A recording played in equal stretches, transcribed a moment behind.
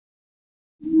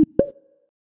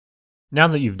Now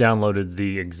that you've downloaded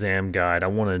the exam guide, I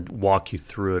want to walk you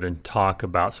through it and talk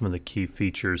about some of the key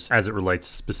features as it relates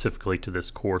specifically to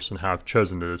this course and how I've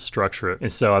chosen to structure it.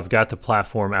 And so I've got the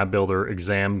platform App Builder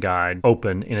exam guide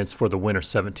open, and it's for the Winter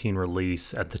 17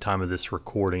 release at the time of this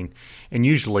recording. And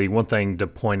usually one thing to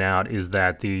point out is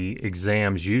that the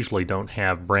exams usually don't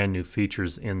have brand new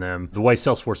features in them. The way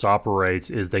Salesforce operates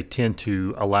is they tend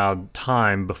to allow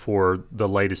time before the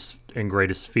latest and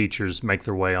greatest features make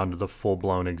their way onto the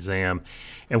full-blown exam.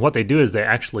 And what they do is they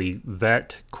actually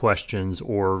vet questions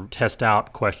or test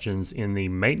out questions in the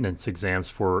maintenance exams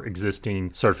for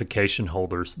existing certification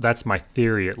holders. That's my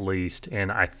theory, at least,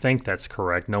 and I think that's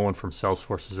correct. No one from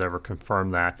Salesforce has ever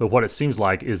confirmed that. But what it seems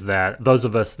like is that those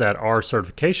of us that are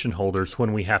certification holders,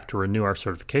 when we have to renew our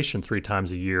certification 3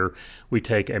 times a year, we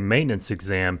take a maintenance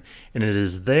exam, and it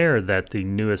is there that the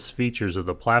newest features of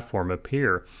the platform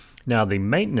appear. Now, the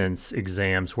maintenance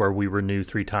exams where we renew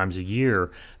 3 times a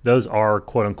year, those are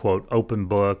quote-unquote open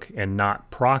book and not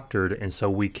proctored, and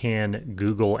so we can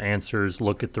Google answers,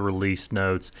 look at the release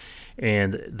notes,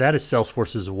 and that is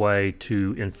Salesforce's way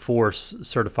to enforce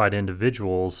certified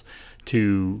individuals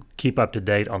to keep up to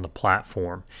date on the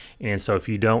platform. And so if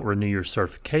you don't renew your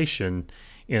certification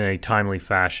in a timely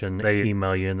fashion, they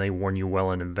email you and they warn you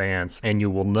well in advance, and you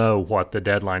will know what the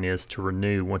deadline is to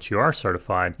renew once you are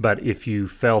certified. But if you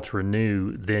fail to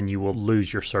renew, then you will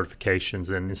lose your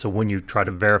certifications. And so when you try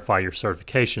to verify your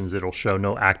certifications, it'll show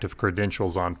no active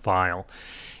credentials on file.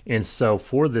 And so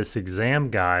for this exam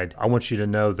guide, I want you to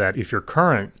know that if your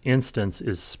current instance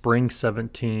is Spring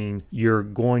 17, you're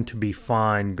going to be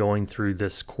fine going through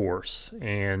this course.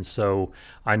 And so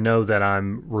I know that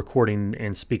I'm recording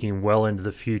and speaking well into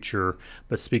the future,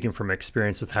 but speaking from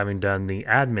experience of having done the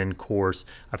admin course,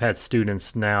 I've had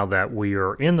students now that we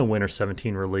are in the Winter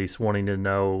 17 release wanting to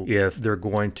know if they're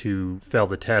going to fail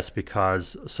the test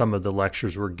because some of the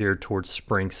lectures were geared towards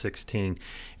Spring 16.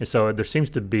 And so there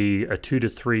seems to be a 2 to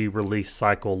 3 release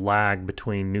cycle lag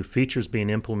between new features being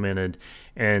implemented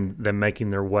and them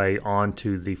making their way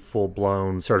onto the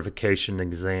full-blown certification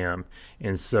exam.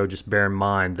 And so just bear in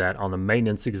mind that on the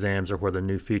maintenance exams are where the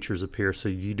new features appear, so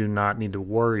you do not need to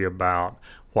worry about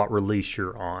what release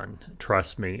you're on.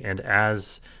 Trust me. And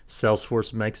as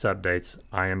Salesforce makes updates,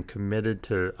 I am committed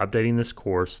to updating this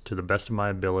course to the best of my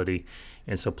ability.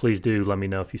 And so please do let me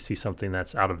know if you see something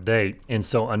that's out of date. And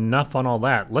so enough on all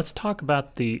that. Let's talk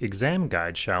about the exam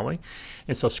guide, shall we?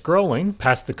 And so scrolling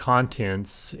past the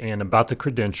contents and about the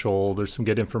credential, there's some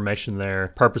good information there.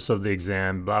 Purpose of the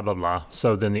exam, blah, blah, blah.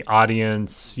 So then the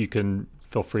audience, you can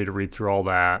feel free to read through all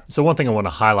that. So one thing I want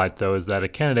to highlight though is that a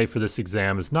candidate for this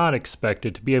exam is not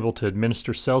expected to be able to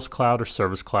administer Sales Cloud or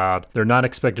Service Cloud. They're not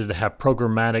expected to have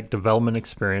programmatic development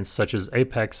experience such as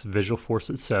Apex, Visualforce,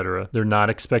 etc. They're not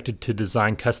expected to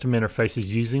design custom interfaces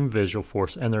using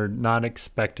Visualforce, and they're not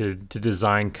expected to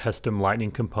design custom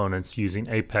Lightning components using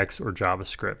Apex or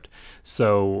JavaScript.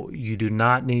 So you do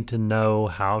not need to know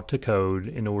how to code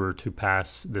in order to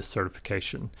pass this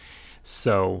certification.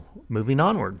 So moving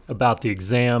onward, about the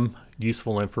exam,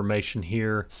 useful information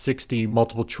here: 60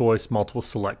 multiple choice, multiple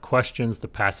select questions. The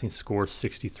passing score is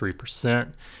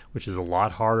 63%, which is a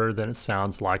lot harder than it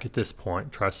sounds like at this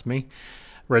point, trust me.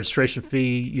 Registration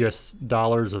fee, US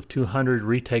dollars of $200,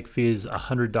 retake fee is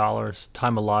 $100,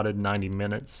 time allotted 90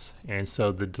 minutes. And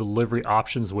so the delivery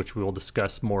options, which we will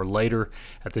discuss more later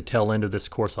at the tail end of this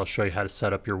course, I'll show you how to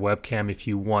set up your webcam if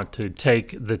you want to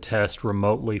take the test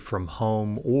remotely from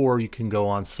home, or you can go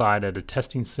on site at a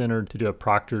testing center to do a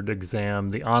proctored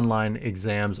exam. The online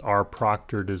exams are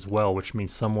proctored as well, which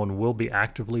means someone will be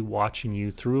actively watching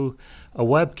you through a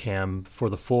webcam for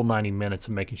the full 90 minutes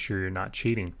and making sure you're not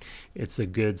cheating. It's a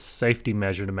good safety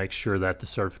measure to make sure that the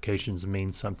certifications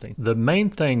mean something. The main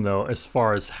thing though, as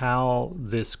far as how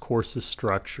this course is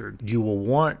structured, you will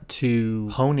want to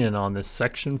hone in on this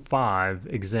section 5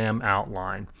 exam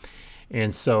outline.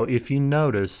 And so if you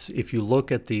notice, if you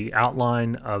look at the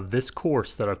outline of this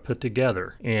course that I've put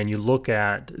together and you look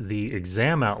at the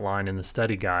exam outline in the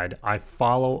study guide, I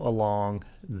follow along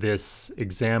this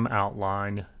exam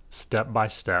outline step by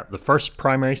step. The first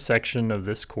primary section of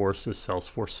this course is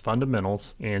Salesforce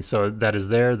Fundamentals, and so that is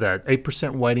there. That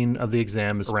 8% weighting of the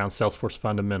exam is around Salesforce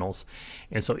Fundamentals.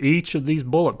 And so each of these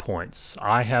bullet points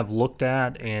I have looked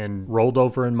at and rolled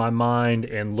over in my mind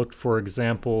and looked for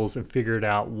examples and figured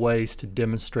out ways to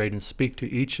demonstrate and speak to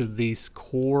each of these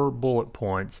core bullet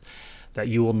points that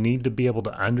you will need to be able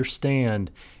to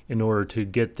understand in order to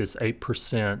get this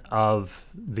 8% of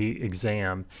the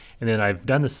exam. And then I've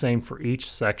done the same for each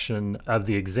section of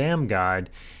the exam guide,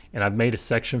 and I've made a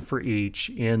section for each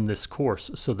in this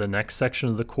course. So the next section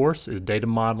of the course is data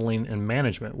modeling and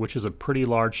management, which is a pretty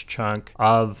large chunk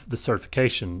of the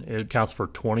certification. It accounts for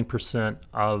 20%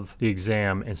 of the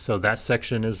exam, and so that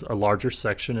section is a larger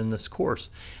section in this course.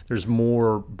 There's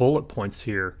more bullet points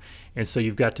here, and so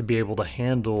you've got to be able to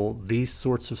handle these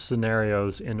sorts of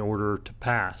scenarios in order to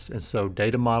pass. And so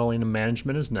data modeling and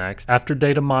management is next. After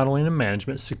data modeling and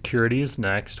management, security is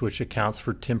next, which accounts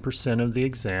for 10% of the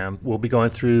exam. We'll be going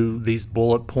through these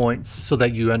bullet points so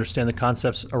that you understand the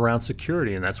concepts around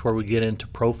security, and that's where we get into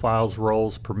profiles,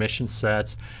 roles, permission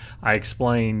sets. I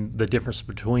explain the difference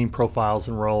between profiles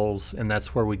and roles, and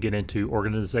that's where we get into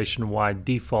organization-wide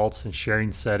defaults and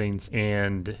sharing settings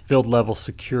and field level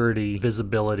security,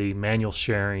 visibility, manual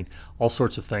sharing, all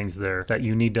sorts of things there that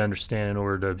you need to understand in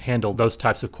order to handle those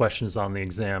types of questions on the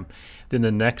exam. Then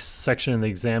the next section in the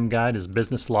exam guide is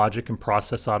business logic and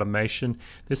process automation.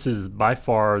 This is by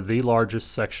far the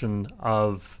largest section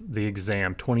of the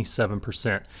exam,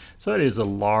 27%. So it is a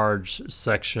large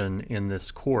section in this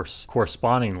course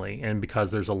correspondingly, and because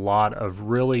there's a lot of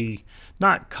really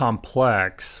not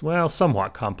complex, well,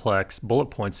 somewhat complex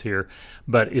bullet points here,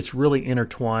 but it's really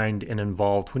intertwined and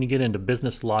involved. When you get into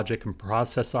business logic and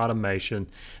process automation,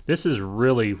 this is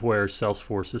really where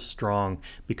Salesforce is strong,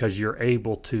 because you're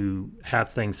able to have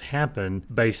things happen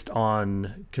based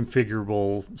on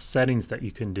configurable settings that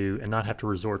you can do and not have to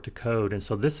resort to code. And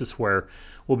so this is where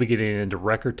we'll be getting into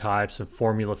record types and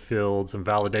formula fields and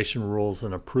validation rules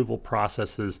and approval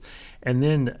processes. And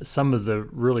then some of the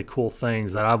really cool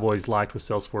things that I've always liked with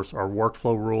Salesforce are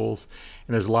workflow rules,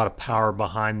 and there's a lot of power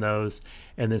behind those.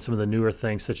 And then some of the newer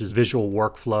things such as visual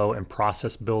workflow and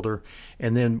process builder.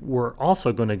 And then we're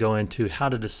also going to go into how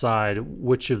to decide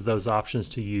which of those options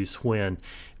to use when.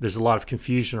 There's a lot of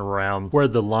confusion around where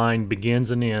the line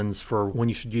begins and ends for when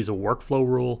you should use a workflow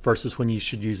rule versus when you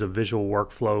should use a visual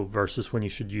workflow versus when you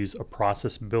should use a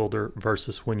process builder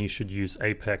versus when you should use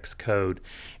Apex code.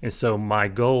 And so my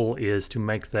goal is to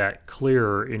make that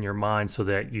clearer in your mind so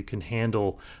that you can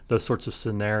handle those sorts of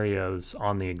scenarios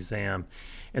on the exam.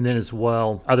 And then as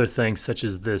well, other things such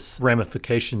as this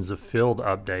ramifications of field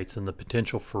updates and the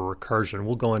potential for recursion.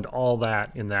 We'll go into all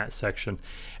that in that section.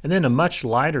 And then a much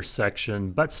lighter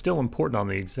section, but still important on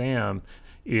the exam,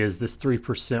 is this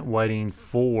 3% weighting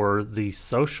for the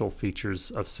social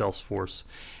features of Salesforce.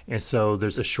 And so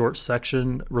there's a short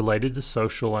section related to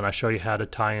social, and I show you how to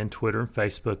tie in Twitter and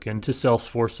Facebook into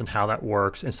Salesforce and how that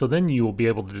works. And so then you will be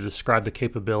able to describe the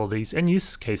capabilities and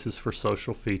use cases for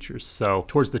social features. So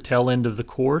towards the tail end of the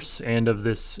course and of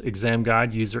this exam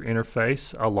guide user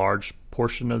interface, a large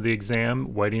portion of the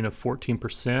exam, weighting of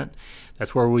 14%.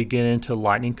 That's where we get into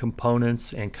lightning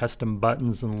components and custom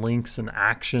buttons and links and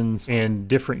actions and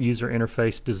different user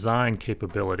interface design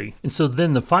capability. And so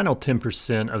then the final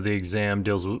 10% of the exam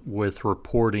deals with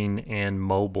reporting and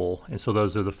mobile. And so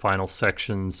those are the final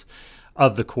sections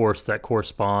of the course that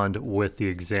correspond with the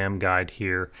exam guide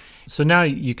here. So now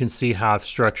you can see how I've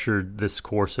structured this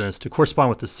course, and it's to correspond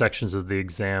with the sections of the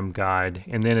exam guide.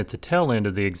 And then at the tail end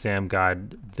of the exam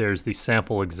guide, there's the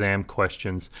sample exam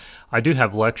questions. I do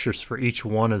have lectures for each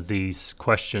one of these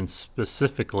questions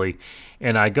specifically,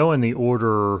 and I go in the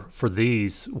order for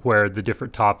these where the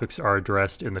different topics are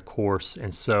addressed in the course.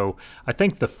 And so I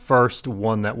think the first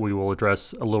one that we will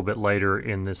address a little bit later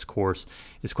in this course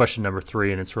is question number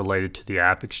 3, and it's related to the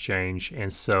App Exchange.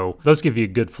 And so those give you a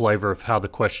good flavor of how the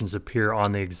questions appear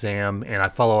on the exam, and I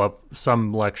follow up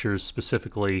some lectures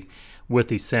specifically with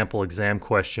these sample exam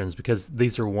questions because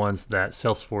these are ones that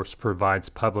Salesforce provides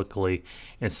publicly,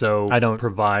 and so I don't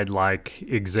provide like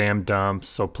exam dumps,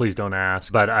 so please don't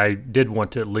ask, but I did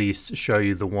want to at least show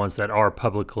you the ones that are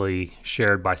publicly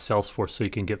shared by Salesforce so you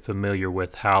can get familiar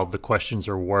with how the questions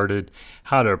are worded,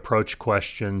 how to approach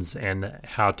questions, and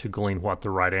how to glean what the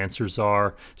right answers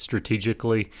are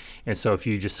strategically. And so if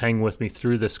you just hang with me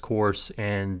through this course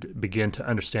and begin to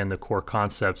understand the core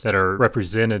concepts that are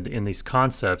represented in these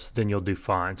concepts, then you'll do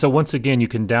fine. So once again, you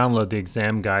can download the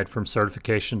exam guide from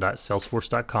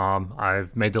certification.salesforce.com.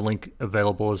 I've made the link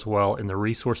available as well in the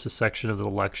resources section of the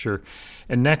lecture.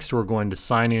 And next we're going to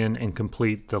sign in and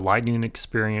complete the Lightning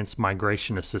Experience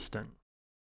Migration Assistant.